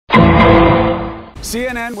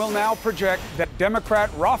CNN will now project that Democrat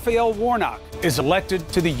Raphael Warnock is elected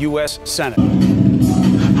to the U.S. Senate.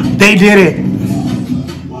 They did it.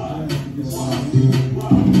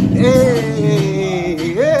 Hey,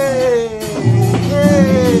 hey, hey,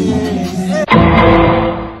 hey.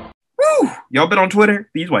 Woo! Y'all been on Twitter?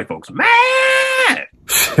 These white folks mad.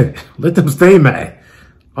 Let them stay mad.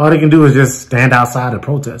 All they can do is just stand outside and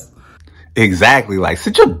protest. Exactly. Like,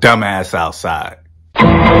 sit your dumb ass outside.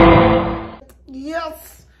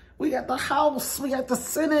 Yes, we got the House, we got the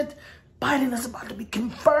Senate. Biden is about to be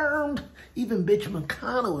confirmed. Even bitch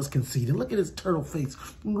McConnell is conceding. Look at his turtle face.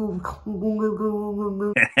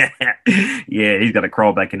 Yeah, he's got to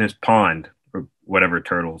crawl back in his pond or whatever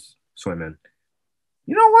turtles swim in.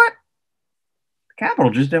 You know what? The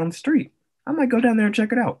Capitol just down the street. I might go down there and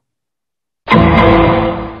check it out.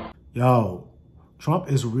 Yo,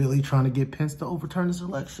 Trump is really trying to get Pence to overturn this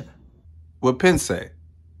election. What Pence say?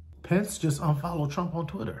 Pence just unfollowed Trump on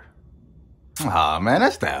Twitter. Aw, man,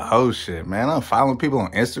 that's that hoe shit, man. I'm following people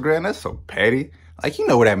on Instagram. That's so petty. Like, you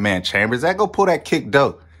know where that man Chambers at. Go pull that kick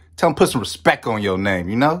dough. Tell him put some respect on your name,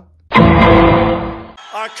 you know?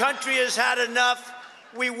 Our country has had enough.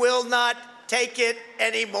 We will not take it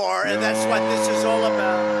anymore. And that's what this is all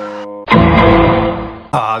about.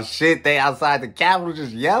 Oh shit, they outside the Capitol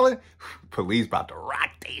just yelling? Police about to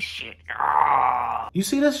rock they shit. Oh. You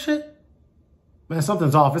see this shit? Man,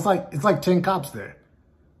 something's off. It's like 10 cops there.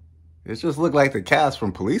 It just look like the cast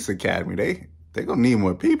from Police Academy. They gonna need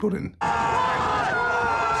more people than...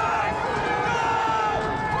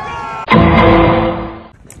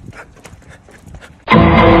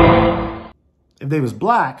 If they was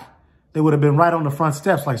black, they would have been right on the front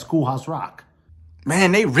steps like Schoolhouse Rock.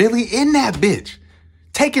 Man, they really in that bitch.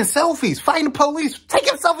 Taking selfies, fighting the police,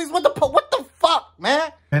 taking selfies with the what the fuck,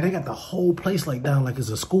 man? Man, they got the whole place like down like it's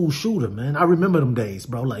a school shooter, man. I remember them days,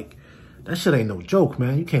 bro. Like, that shit ain't no joke,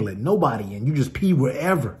 man. You can't let nobody in. You just pee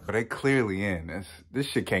wherever. But they clearly in. This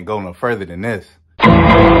shit can't go no further than this.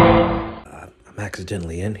 I'm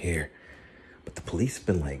accidentally in here. But the police have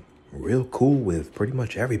been, like, real cool with pretty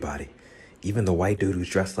much everybody. Even the white dude who's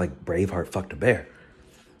dressed like Braveheart fucked a bear.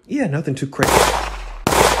 Yeah, nothing too crazy.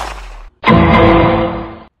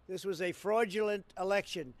 This was a fraudulent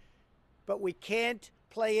election, but we can't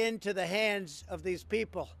play into the hands of these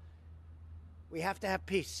people. We have to have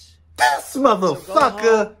peace. This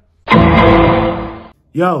motherfucker.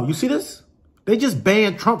 Yo, you see this? They just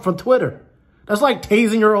banned Trump from Twitter. That's like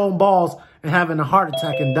tasing your own balls and having a heart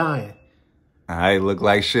attack and dying. I look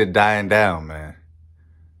like shit dying down, man.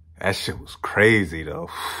 That shit was crazy, though.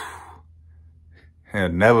 Hell,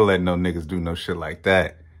 never let no niggas do no shit like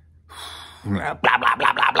that. Blah, blah, blah,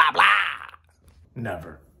 blah, blah, blah, blah.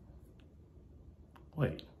 Never.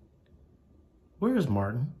 Wait. Where is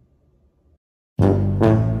Martin?